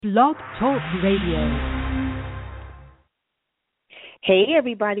Blog Talk Radio. Hey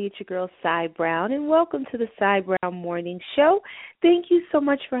everybody, it's your girl Cy Brown, and welcome to the Cy Brown Morning Show. Thank you so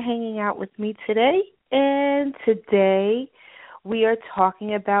much for hanging out with me today. And today we are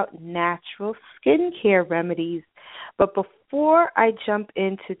talking about natural skincare remedies. But before I jump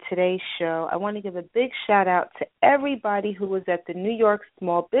into today's show, I want to give a big shout out to everybody who was at the New York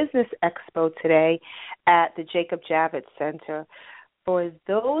Small Business Expo today at the Jacob Javits Center. For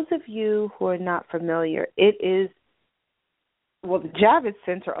those of you who are not familiar, the Javits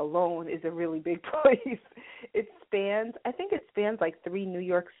Center alone is a really big place. I think it spans like 3 New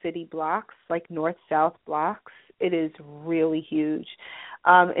York City blocks, like north-south blocks. It is really huge.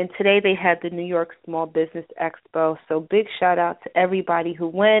 And today they had the New York Small Business Expo, so big shout out to everybody who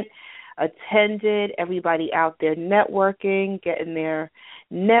went, attended, everybody out there networking, getting their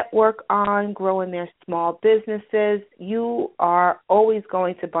network on, growing their small businesses. You are always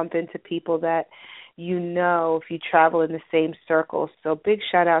going to bump into people that you know if you travel in the same circles. So big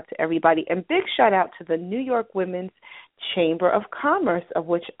shout out to everybody, and big shout out to the New York Women's Chamber of Commerce, of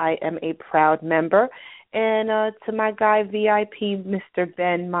which I am a proud member, and to my guy VIP, Mr.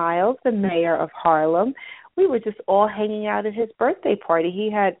 Ben Miles, the mayor of Harlem. We were just all hanging out at his birthday party.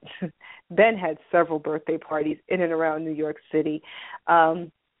 Ben had several birthday parties in and around New York City.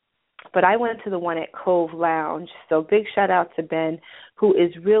 But I went to the one at Cove Lounge, so big shout-out to Ben, who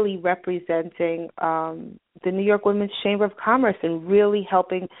is really representing the New York Women's Chamber of Commerce and really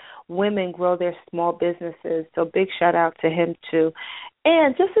helping women grow their small businesses, so big shout-out to him, too.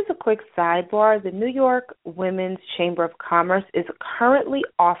 And just as a quick sidebar, the New York Women's Chamber of Commerce is currently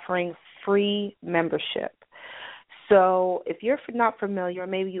offering free membership. So if you're not familiar, or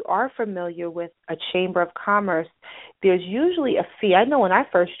maybe you are familiar with a Chamber of Commerce, there's usually a fee. I know when I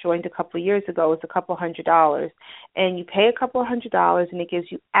first joined a couple of years ago, it was a couple $100, and you pay a couple $100, and it gives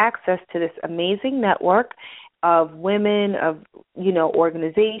you access to this amazing network of women, of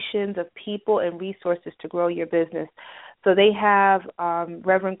organizations, of people and resources to grow your business. So they have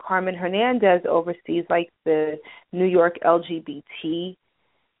Reverend Carmen Hernandez oversees like the New York LGBTQ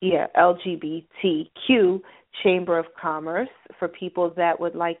Chamber of Commerce for people that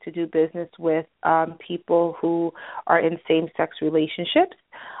would like to do business with people who are in same-sex relationships.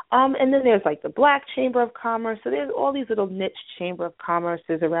 And then there's like the Black Chamber of Commerce. So there's all these little niche Chamber of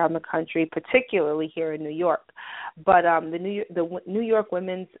Commerces around the country, particularly here in New York. But the New York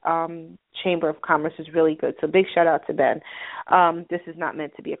Women's Chamber of Commerce is really good. So big shout out to Ben. This is not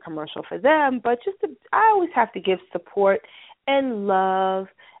meant to be a commercial for them, but I always have to give support and love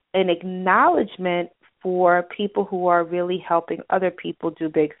and acknowledgement for people who are really helping other people do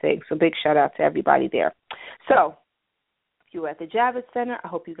big things. So big shout out to everybody there. So if you were at the Javits Center, I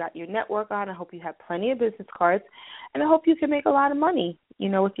hope you got your network on. I hope you have plenty of business cards, and I hope you can make a lot of money,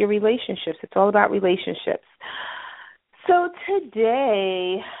 with your relationships. It's all about relationships. So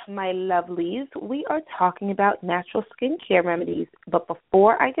today, my lovelies, we are talking about natural skincare remedies. But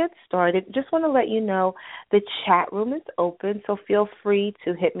before I get started, just want to let you know the chat room is open, so feel free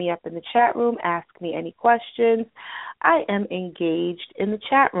to hit me up in the chat room, ask me any questions. I am engaged in the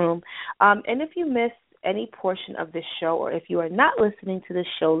chat room. And if you miss any portion of this show, or if you are not listening to this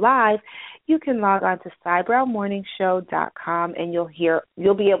show live, you can log on to cybrownmorningshow.com, and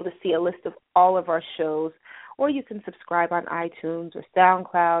you'll be able to see a list of all of our shows. Or you can subscribe on iTunes or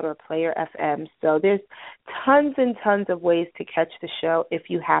SoundCloud or Player FM. So there's tons and tons of ways to catch the show if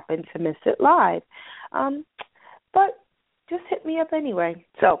you happen to miss it live. But just hit me up anyway.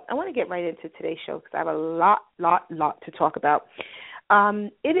 So I want to get right into today's show because I have a lot to talk about.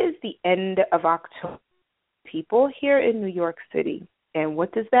 It is the end of October, people, here in New York City. And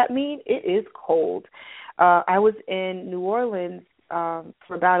what does that mean? It is cold. I was in New Orleans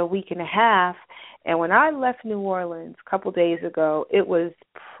for about a week and a half, and when I left New Orleans a couple days ago, it was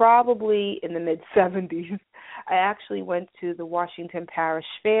probably in the mid-70s. I actually went to the Washington Parish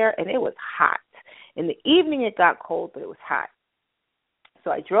Fair, and it was hot. In the evening, it got cold, but it was hot. So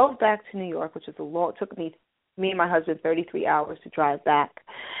I drove back to New York, which took me and my husband 33 hours to drive back.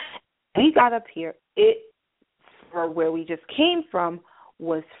 We got up here. For where we just came from,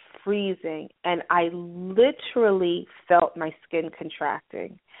 was freezing, and I literally felt my skin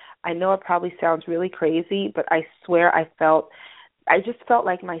contracting. I know it probably sounds really crazy, but I swear I just felt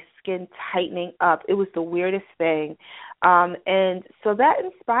like my skin tightening up. It was the weirdest thing. And so that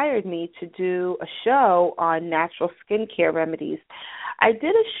inspired me to do a show on natural skincare remedies. I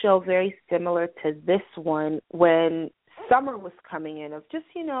did a show very similar to this one when summer was coming in, of just,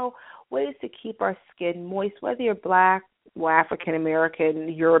 ways to keep our skin moist, whether you're Black, African American,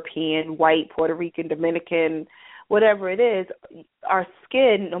 European, white, Puerto Rican, Dominican, whatever it is, our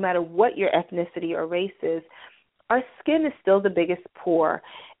skin, no matter what your ethnicity or race is, our skin is still the biggest pore.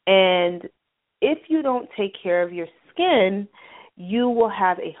 And if you don't take care of your skin, you will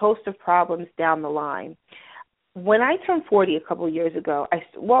have a host of problems down the line. When I turned 40 a couple of years ago,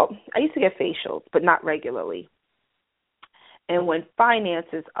 I used to get facials, but not regularly. And when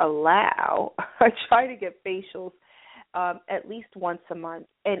finances allow, I try to get facials at least once a month,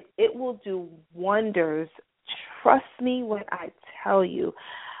 and it will do wonders. Trust me when I tell you,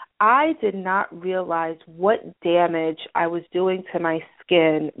 I did not realize what damage I was doing to my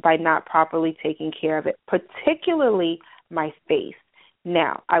skin by not properly taking care of it, particularly my face.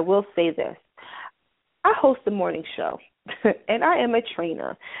 Now, I will say this. I host a morning show, and I am a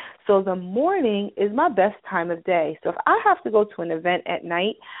trainer. So the morning is my best time of day. So if I have to go to an event at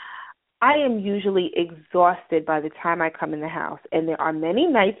night, I am usually exhausted by the time I come in the house. And there are many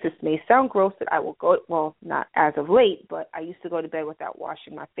nights, this may sound gross, that I will go, well, not as of late, but I used to go to bed without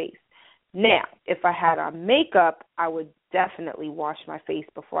washing my face. Now, if I had on makeup, I would definitely wash my face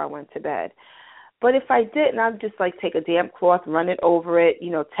before I went to bed. But if I didn't, I'd just take a damp cloth, run it over it,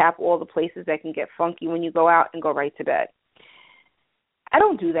 tap all the places that can get funky when you go out and go right to bed. I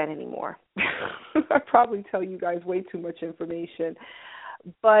don't do that anymore. I probably tell you guys way too much information.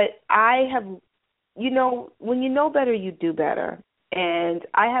 But I have, when you know better, you do better. And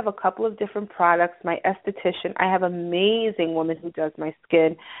I have a couple of different products. My esthetician, I have an amazing woman who does my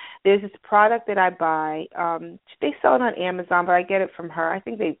skin. There's this product that I buy. They sell it on Amazon, but I get it from her. I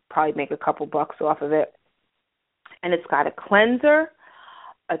think they probably make a couple bucks off of it. And it's got a cleanser,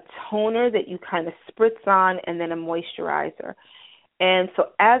 a toner that you kind of spritz on, and then a moisturizer. And so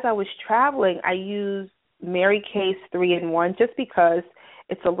as I was traveling, I used Mary Kay's 3-in-1 just because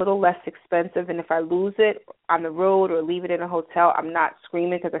it's a little less expensive, and if I lose it on the road or leave it in a hotel, I'm not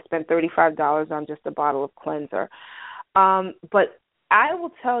screaming because I spent $35 on just a bottle of cleanser. But I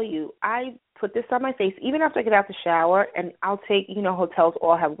will tell you, I put this on my face even after I get out the shower, and I'll take, hotels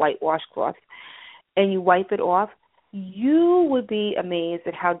all have white washcloths, and you wipe it off. You would be amazed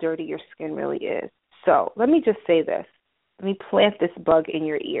at how dirty your skin really is. So let me just say this. Let me plant this bug in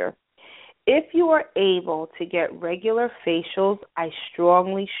your ear. If you are able to get regular facials, I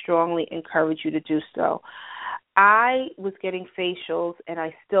strongly, strongly encourage you to do so. I was getting facials, and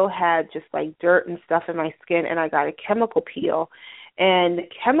I still had just dirt and stuff in my skin, and I got a chemical peel. And the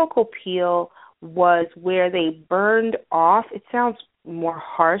chemical peel was where they burned off. It sounds more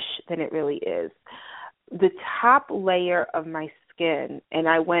harsh than it really is. The top layer of my skin, and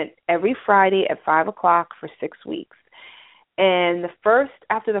I went every Friday at 5 o'clock for 6 weeks. And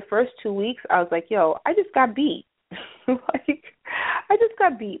after the first 2 weeks, I was like, I just got beat. I just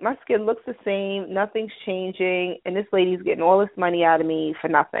got beat. My skin looks the same. Nothing's changing. And this lady's getting all this money out of me for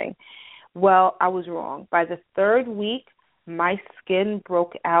nothing. Well, I was wrong. By the third week, my skin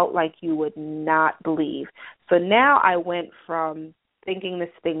broke out like you would not believe. So now I went from thinking this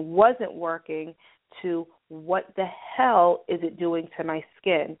thing wasn't working to what the hell is it doing to my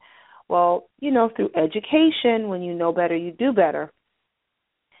skin? Well, through education, when you know better, you do better.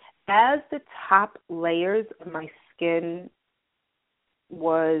 As the top layers of my skin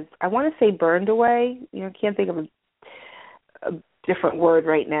was, I want to say burned away. I can't think of a different word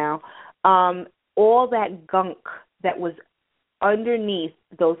right now. All that gunk that was underneath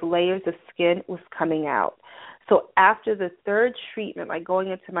those layers of skin was coming out. So after the third treatment, going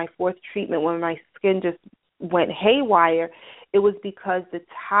into my fourth treatment, when my skin just went haywire, it was because the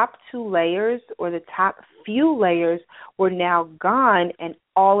top two layers or the top few layers were now gone, and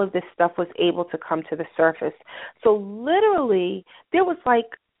all of this stuff was able to come to the surface. So literally there was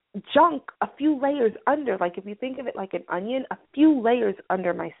junk a few layers under, if you think of it like an onion, a few layers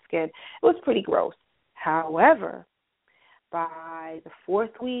under my skin. It was pretty gross. However, by the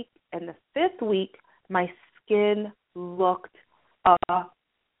fourth week and the fifth week, my skin looked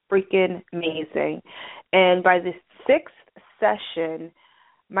freaking amazing. And by the sixth session,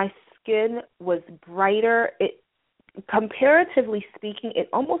 my skin was brighter. Comparatively speaking, it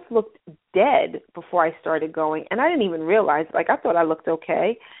almost looked dead before I started going. And I didn't even realize, I thought I looked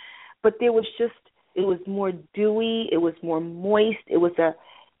okay. But it was more dewy. It was more moist. It was a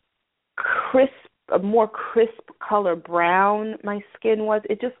more crisp color brown my skin was.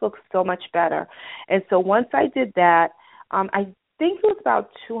 It just looked so much better. And so once I did that, I think it was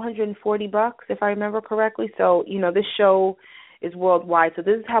about $240 if I remember correctly. So, this show is worldwide. So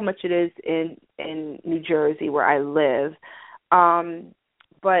this is how much it is in New Jersey where I live.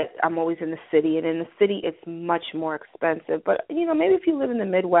 But I'm always in the city, and in the city it's much more expensive. But, maybe if you live in the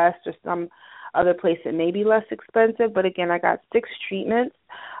Midwest or some other place, it may be less expensive. But again, I got 6 treatments.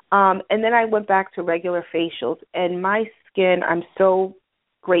 And then I went back to regular facials, and my skin, I'm so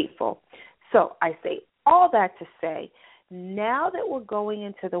grateful. So I say all that to say, now that we're going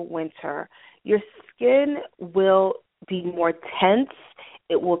into the winter, your skin will be more tense.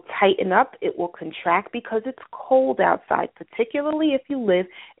 It will tighten up. It will contract because it's cold outside, particularly if you live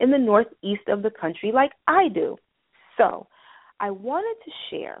in the northeast of the country like I do. So I want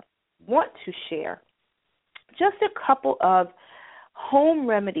to share just a couple of home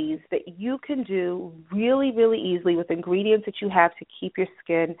remedies that you can do really, really easily with ingredients that you have to keep your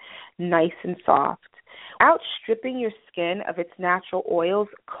skin nice and soft. Without stripping your skin of its natural oils,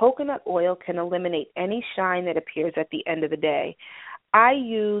 coconut oil can eliminate any shine that appears at the end of the day. I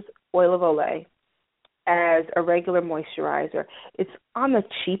use oil of Olay as a regular moisturizer. It's on the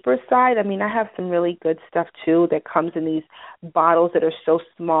cheaper side. I mean, I have some really good stuff, too, that comes in these bottles that are so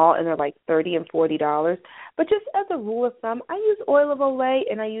small, and they're like $30 and $40. But just as a rule of thumb, I use oil of Olay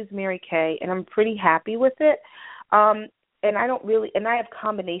and I use Mary Kay, and I'm pretty happy with it. And I have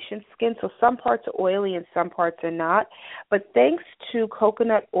combination skin, so some parts are oily and some parts are not. But thanks to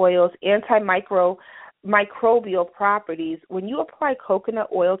coconut oil's antimicrobial properties, when you apply coconut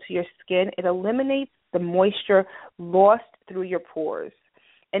oil to your skin, it eliminates the moisture lost through your pores,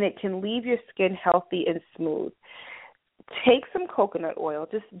 and it can leave your skin healthy and smooth. Take some coconut oil,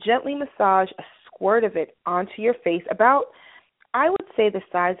 just gently massage a squirt of it onto your face, about, I would say, the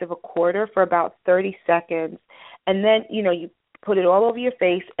size of a quarter, for about 30 seconds. And then, you put it all over your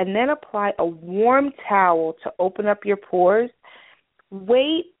face, and then apply a warm towel to open up your pores.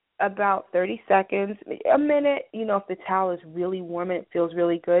 Wait about 30 seconds, a minute. If the towel is really warm and it feels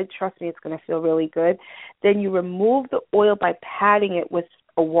really good, trust me, it's going to feel really good. Then you remove the oil by patting it with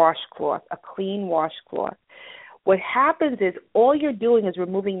a washcloth, a clean washcloth. What happens is all you're doing is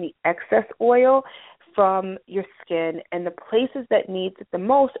removing the excess oil from your skin, and the places that need it the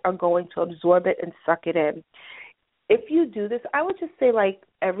most are going to absorb it and suck it in. If you do this, I would just say like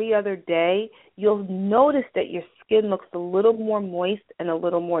every other day, you'll notice that your skin looks a little more moist and a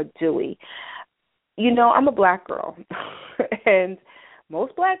little more dewy. I'm a black girl, and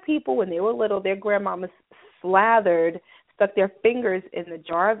most black people, when they were little, their grandmamas stuck their fingers in the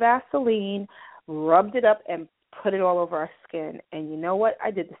jar of Vaseline, rubbed it up, and put it all over our skin. And you know what? I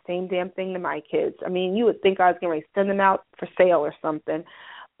did the same damn thing to my kids. I mean, you would think I was going to send them out for sale or something,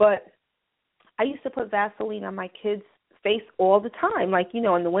 but I used to put Vaseline on my kids' face all the time. Like, in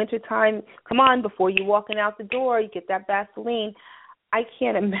the wintertime, come on, before you walking out the door, you get that Vaseline. I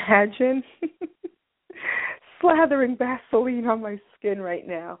can't imagine slathering Vaseline on my skin right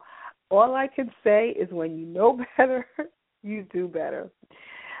now. All I can say is when you know better, you do better.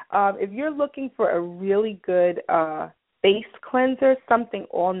 If you're looking for a really good face cleanser, something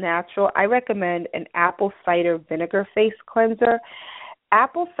all natural, I recommend an apple cider vinegar face cleanser.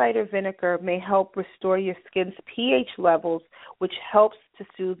 Apple cider vinegar may help restore your skin's pH levels, which helps to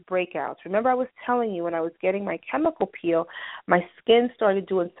soothe breakouts. Remember, I was telling you when I was getting my chemical peel, my skin started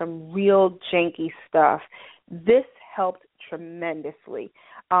doing some real janky stuff. This helped tremendously.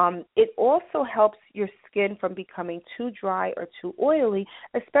 It also helps your skin from becoming too dry or too oily,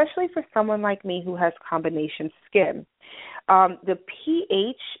 especially for someone like me who has combination skin. The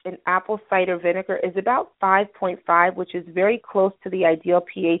pH in apple cider vinegar is about 5.5, which is very close to the ideal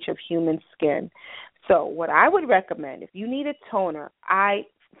pH of human skin. So what I would recommend, if you need a toner,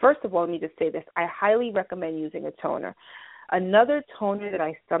 first of all, let me just say this, I highly recommend using a toner. Another toner that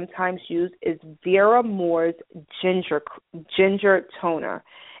I sometimes use is Vera Moore's ginger toner.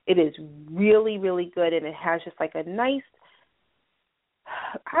 It is really, really good, and it has just like a nice,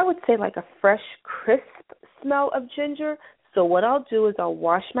 I would say like a fresh, crisp smell of ginger. So what I'll do is I'll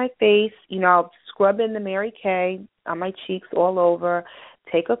wash my face, I'll scrub in the Mary Kay on my cheeks all over,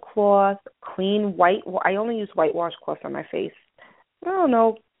 take a cloth, clean I only use white washcloths on my face. I don't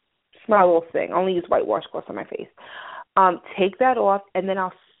know, it's my little thing. I only use white washcloths on my face. Take that off, and then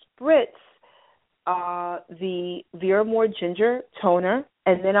I'll spritz the Vera Moore ginger toner,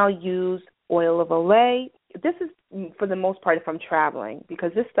 and then I'll use oil of Olay. This is for the most part if I'm traveling,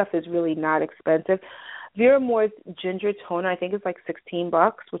 because this stuff is really not expensive. Vera Moore's ginger toner, I think it's like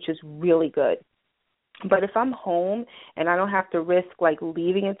 $16, which is really good. But if I'm home and I don't have to risk like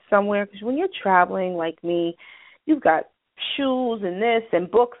leaving it somewhere, because when you're traveling like me, you've got shoes and this and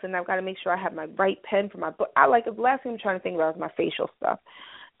books, and I've got to make sure I have my right pen for my book. The last thing I'm trying to think about is my facial stuff.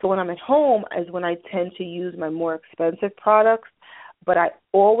 So when I'm at home is when I tend to use my more expensive products, but I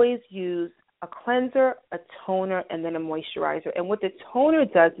always use a cleanser, a toner, and then a moisturizer. And what the toner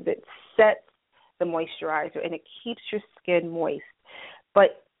does is it sets the moisturizer, and it keeps your skin moist.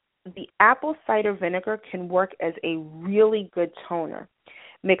 But the apple cider vinegar can work as a really good toner.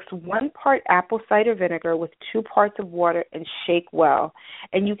 Mix 1 part apple cider vinegar with 2 parts of water and shake well.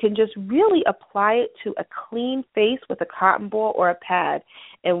 And you can just really apply it to a clean face with a cotton ball or a pad.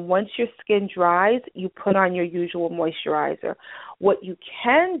 And once your skin dries, you put on your usual moisturizer. What you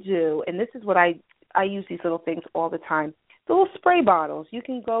can do, and this is what I use these little things all the time, the little spray bottles. You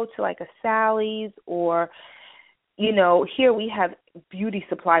can go to like a Sally's or, you know, here we have beauty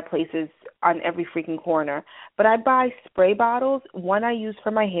supply places on every freaking corner. But I buy spray bottles. One I use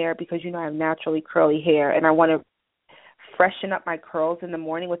for my hair because, you know, I have naturally curly hair and I want to freshen up my curls in the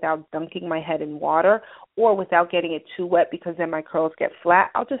morning without dunking my head in water or without getting it too wet because then my curls get flat.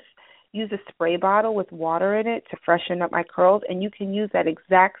 I'll just use a spray bottle with water in it to freshen up my curls, and you can use that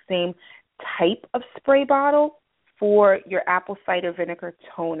exact same type of spray bottle for your apple cider vinegar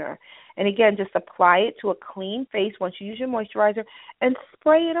toner. And again, just apply it to a clean face once you use your moisturizer and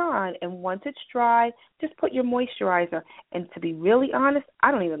spray it on. And once it's dry, just put your moisturizer. And to be really honest,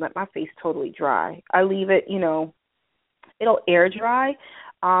 I don't even let my face totally dry. I leave it, you know, it'll air dry.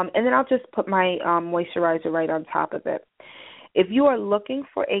 And then I'll just put my moisturizer right on top of it. If you are looking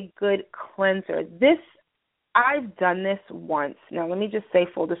for a good cleanser, I've done this once. Now, let me just say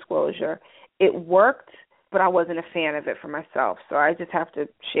full disclosure. It worked, but I wasn't a fan of it for myself, so I just have to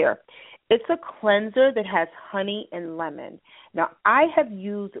share. It's a cleanser that has honey and lemon. Now, I have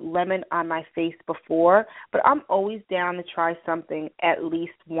used lemon on my face before, but I'm always down to try something at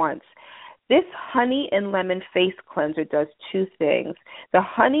least once. This honey and lemon face cleanser does 2 things. The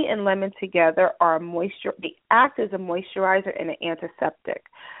honey and lemon together they act as a moisturizer and an antiseptic.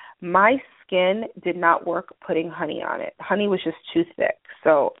 My skin did not work putting honey on it. Honey was just too thick,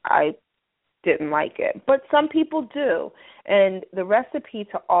 so I didn't like it. But some people do. And the recipe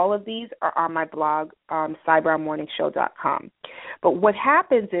to all of these are on my blog, cybrownmorningshow.com. But what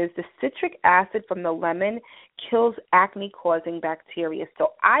happens is the citric acid from the lemon kills acne-causing bacteria.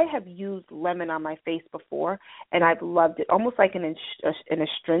 So I have used lemon on my face before, and I've loved it, almost like an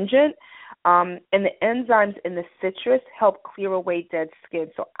astringent. And the enzymes in the citrus help clear away dead skin.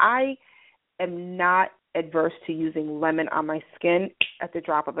 So I am not adverse to using lemon on my skin at the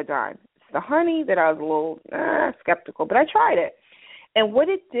drop of a dime. The honey that I was a little skeptical, but I tried it. And what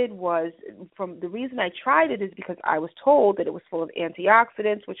it did was, from the reason I tried it is because I was told that it was full of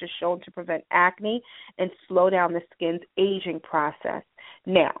antioxidants, which are shown to prevent acne and slow down the skin's aging process.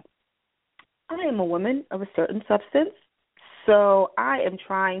 Now, I am a woman of a certain substance, so I am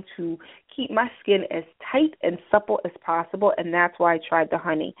trying to keep my skin as tight and supple as possible, and that's why I tried the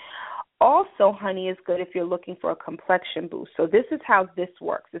honey. Also, honey is good if you're looking for a complexion boost. So this is how this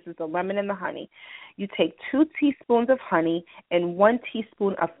works. This is the lemon and the honey. You take 2 teaspoons of honey and 1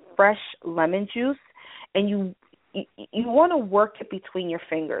 teaspoon of fresh lemon juice, and you want to work it between your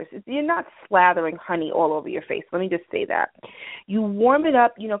fingers. You're not slathering honey all over your face. Let me just say that. You warm it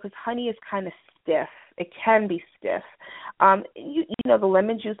up, because honey is kind of stiff. It can be stiff. The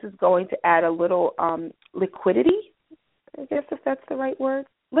lemon juice is going to add a little liquidity, I guess if that's the right word.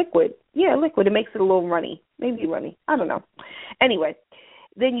 Liquid. Yeah, liquid. It makes it a little runny. Maybe runny. I don't know. Anyway,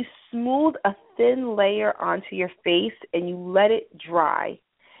 then you smooth a thin layer onto your face and you let it dry.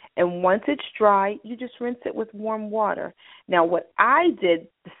 And once it's dry, you just rinse it with warm water. Now, what I did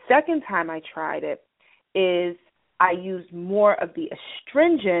the second time I tried it is I used more of the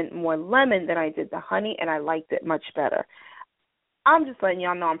astringent, more lemon than I did the honey, and I liked it much better. I'm just letting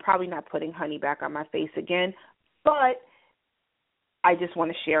y'all know I'm probably not putting honey back on my face again, but I just want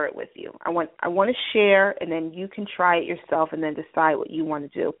to share it with you. I want to share, and then you can try it yourself and then decide what you want to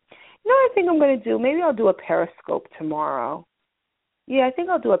do. You know what I think I'm going to do? Maybe I'll do a Periscope tomorrow. Yeah, I think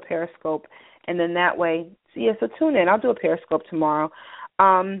I'll do a Periscope, and then that way, so tune in. I'll do a Periscope tomorrow,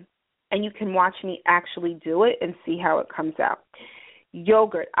 and you can watch me actually do it and see how it comes out.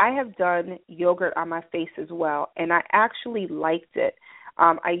 Yogurt. I have done yogurt on my face as well, and I actually liked it.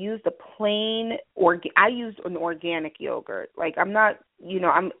 I used I used an organic yogurt. Like I'm not,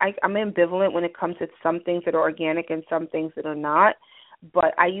 I'm ambivalent when it comes to some things that are organic and some things that are not.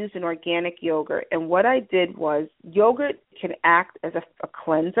 But I used an organic yogurt, and what I did was yogurt can act as a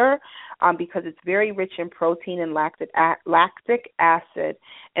cleanser because it's very rich in protein and lactic acid,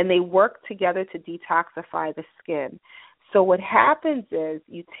 and they work together to detoxify the skin. So what happens is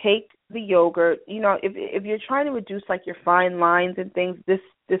you take the yogurt, if you're trying to reduce like your fine lines and things,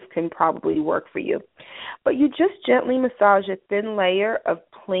 this can probably work for you. But you just gently massage a thin layer of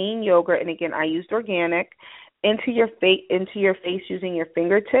plain yogurt, and again, I used organic, into your face using your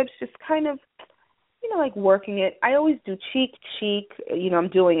fingertips. Just kind of like working it. I always do cheek. I'm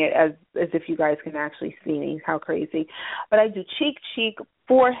doing it as if you guys can actually see me. How crazy. But I do cheek,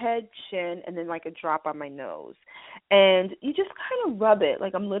 forehead, chin, and then like a drop on my nose. And you just kind of rub it.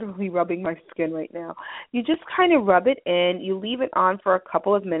 Like I'm literally rubbing my skin right now. You just kind of rub it in. You leave it on for a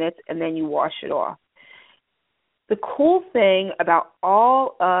couple of minutes, and then you wash it off. The cool thing about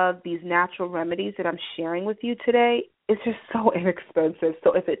all of these natural remedies that I'm sharing with you today is they're so inexpensive.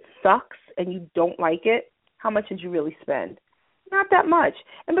 So if it sucks and you don't like it, how much did you really spend? Not that much.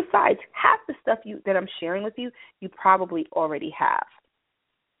 And besides, half the stuff that I'm sharing with you, you probably already have.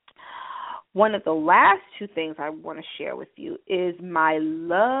 One of the last two things I want to share with you is my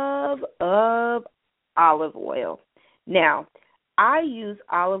love of olive oil. Now, I use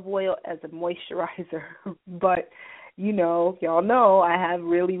olive oil as a moisturizer, but y'all know I have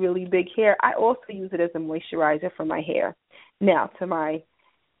really, really big hair. I also use it as a moisturizer for my hair. Now, to my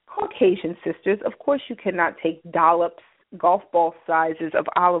Caucasian sisters, of course you cannot take dollops, golf ball sizes of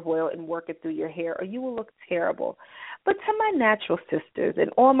olive oil and work it through your hair, or you will look terrible. But to my natural sisters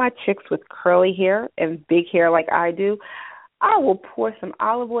and all my chicks with curly hair and big hair like I do, I will pour some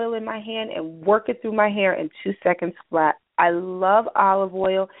olive oil in my hand and work it through my hair in 2 seconds flat. I love olive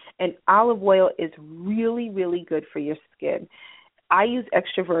oil, and olive oil is really, really good for your skin. I use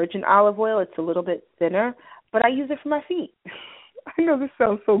extra virgin olive oil. It's a little bit thinner, but I use it for my feet. I know this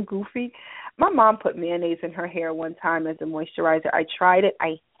sounds so goofy. My mom put mayonnaise in her hair one time as a moisturizer. I tried it.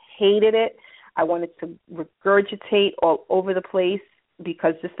 I hated it. I wanted to regurgitate all over the place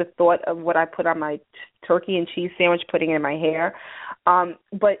because just the thought of what I put on my turkey and cheese sandwich, putting it in my hair.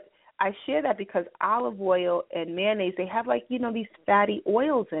 But I share that because olive oil and mayonnaise, they have these fatty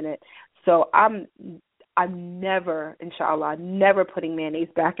oils in it. So I'm never, inshallah, never putting mayonnaise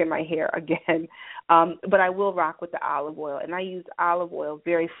back in my hair again. But I will rock with the olive oil, and I use olive oil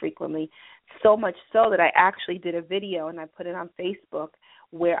very frequently, so much so that I actually did a video and I put it on Facebook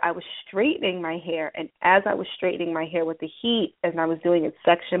where I was straightening my hair, and as I was straightening my hair with the heat, and I was doing it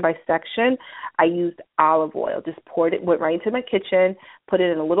section by section, I used olive oil. Just went right into my kitchen, put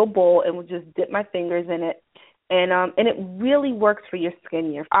it in a little bowl, and would just dip my fingers in it, and it really works for your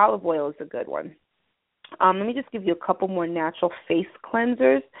skin. Your olive oil is a good one. Let me just give you a couple more natural face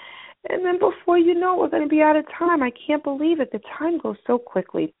cleansers, and then before you know, we're going to be out of time. I can't believe it. The time goes so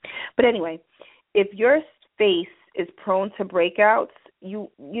quickly. But anyway, if your face is prone to breakouts,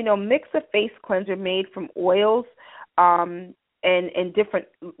 you mix a face cleanser made from oils and different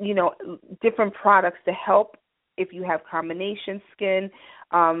different products to help if you have combination skin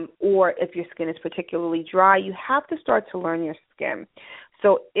or if your skin is particularly dry. You have to start to learn your skin.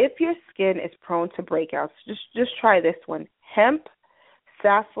 So if your skin is prone to breakouts, just try this one: hemp,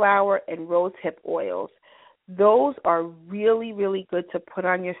 safflower, and rosehip oils. Those are really, really good to put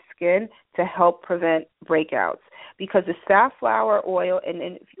on your skin to help prevent breakouts, because the safflower oil and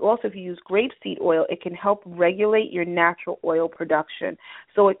if you use grapeseed oil, it can help regulate your natural oil production.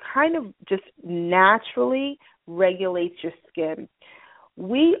 So it kind of just naturally regulates your skin.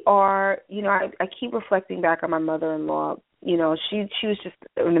 We are, I keep reflecting back on my mother-in-law. She was just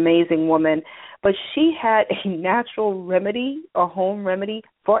an amazing woman, but she had a natural remedy, a home remedy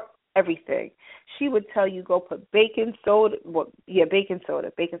for everything. She would tell you go put baking soda, make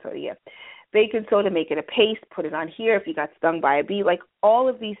it a paste, put it on here if you got stung by a bee, like all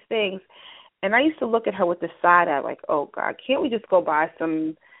of these things. And I used to look at her with the side eye like, oh, God, can't we just go buy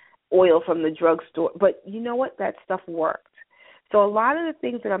some oil from the drugstore? But you know what? That stuff worked. So a lot of the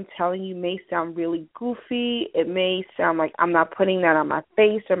things that I'm telling you may sound really goofy. It may sound like I'm not putting that on my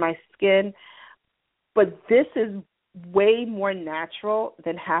face or my skin, but this is way more natural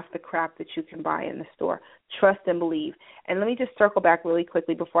than half the crap that you can buy in the store. Trust and believe. And let me just circle back really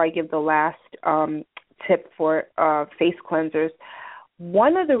quickly before I give the last tip for face cleansers.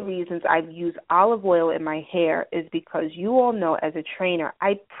 One of the reasons I've used olive oil in my hair is because you all know, as a trainer,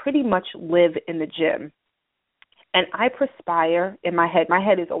 I pretty much live in the gym. And I perspire in my head. My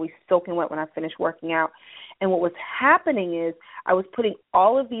head is always soaking wet when I finish working out. And what was happening is I was putting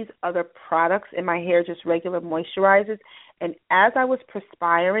all of these other products in my hair, just regular moisturizers. And as I was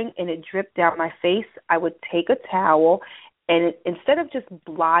perspiring and it dripped down my face, I would take a towel and instead of just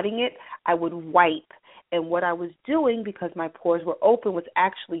blotting it, I would wipe. And what I was doing, because my pores were open, was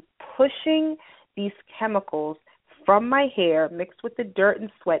actually pushing these chemicals from my hair mixed with the dirt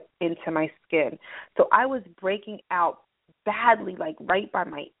and sweat into my skin. So I was breaking out badly, like right by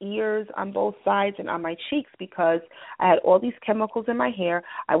my ears on both sides and on my cheeks, because I had all these chemicals in my hair.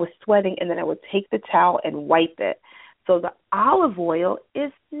 I was sweating, and then I would take the towel and wipe it. So the olive oil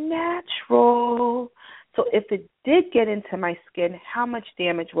is natural. So if it did get into my skin, how much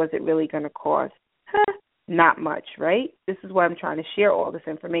damage was it really going to cause? Not much, right? This is why I'm trying to share all this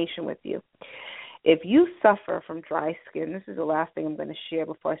information with you. If you suffer from dry skin, this is the last thing I'm going to share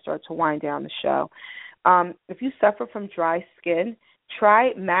before I start to wind down the show. If you suffer from dry skin,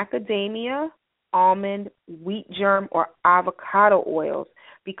 try macadamia, almond, wheat germ, or avocado oils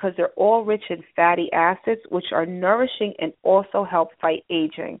because they're all rich in fatty acids, which are nourishing and also help fight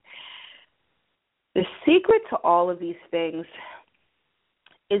aging. The secret to all of these things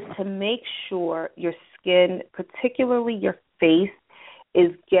is to make sure your skin, particularly your face,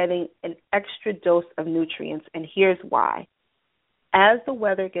 is getting an extra dose of nutrients. And here's why. As the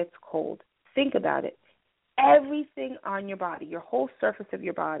weather gets cold, think about it. Everything on your body, your whole surface of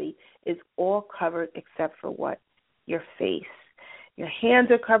your body, is all covered except for what? Your face. Your hands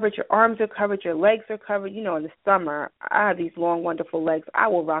are covered, your arms are covered, your legs are covered. You know, in the summer, I have these long, wonderful legs. I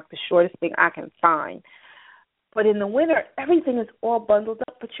will rock the shortest thing I can find. But in the winter, everything is all bundled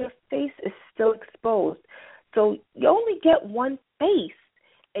up, but your face is still exposed. So you only get one face,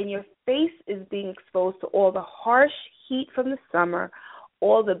 and your face is being exposed to all the harsh heat from the summer,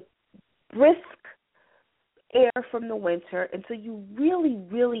 all the brisk air from the winter, and so you really,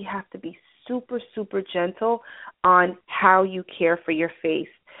 really have to be super, super gentle on how you care for your face.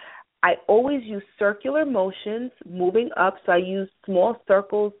 I always use circular motions moving up, so I use small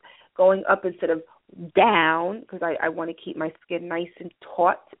circles going up instead of down because I want to keep my skin nice and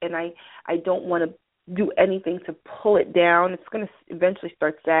taut, and I don't want to do anything to pull it down. It's going to eventually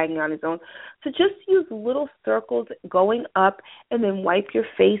start sagging on its own. So just use little circles going up and then wipe your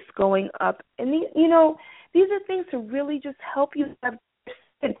face going up. And, these are things to really just help you have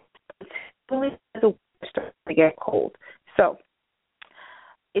skin really as the weather starts to get cold. So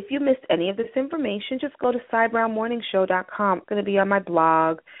if you missed any of this information, just go to cybrownmorningshow.com. It's going to be on my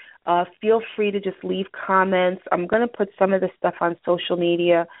blog. Feel free to just leave comments. I'm going to put some of this stuff on social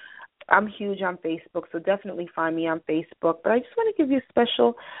media. I'm huge on Facebook, so definitely find me on Facebook. But I just want to give you a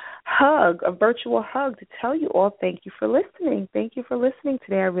special hug, a virtual hug, to tell you all thank you for listening. Thank you for listening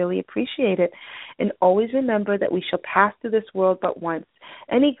today. I really appreciate it. And always remember that we shall pass through this world but once.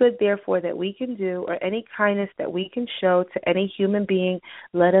 Any good, therefore, that we can do or any kindness that we can show to any human being,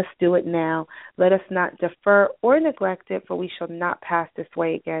 let us do it now. Let us not defer or neglect it, for we shall not pass this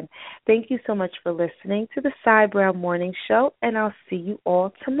way again. Thank you so much for listening to the Cy Brown Morning Show, and I'll see you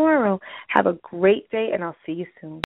all tomorrow. Have a great day, and I'll see you soon.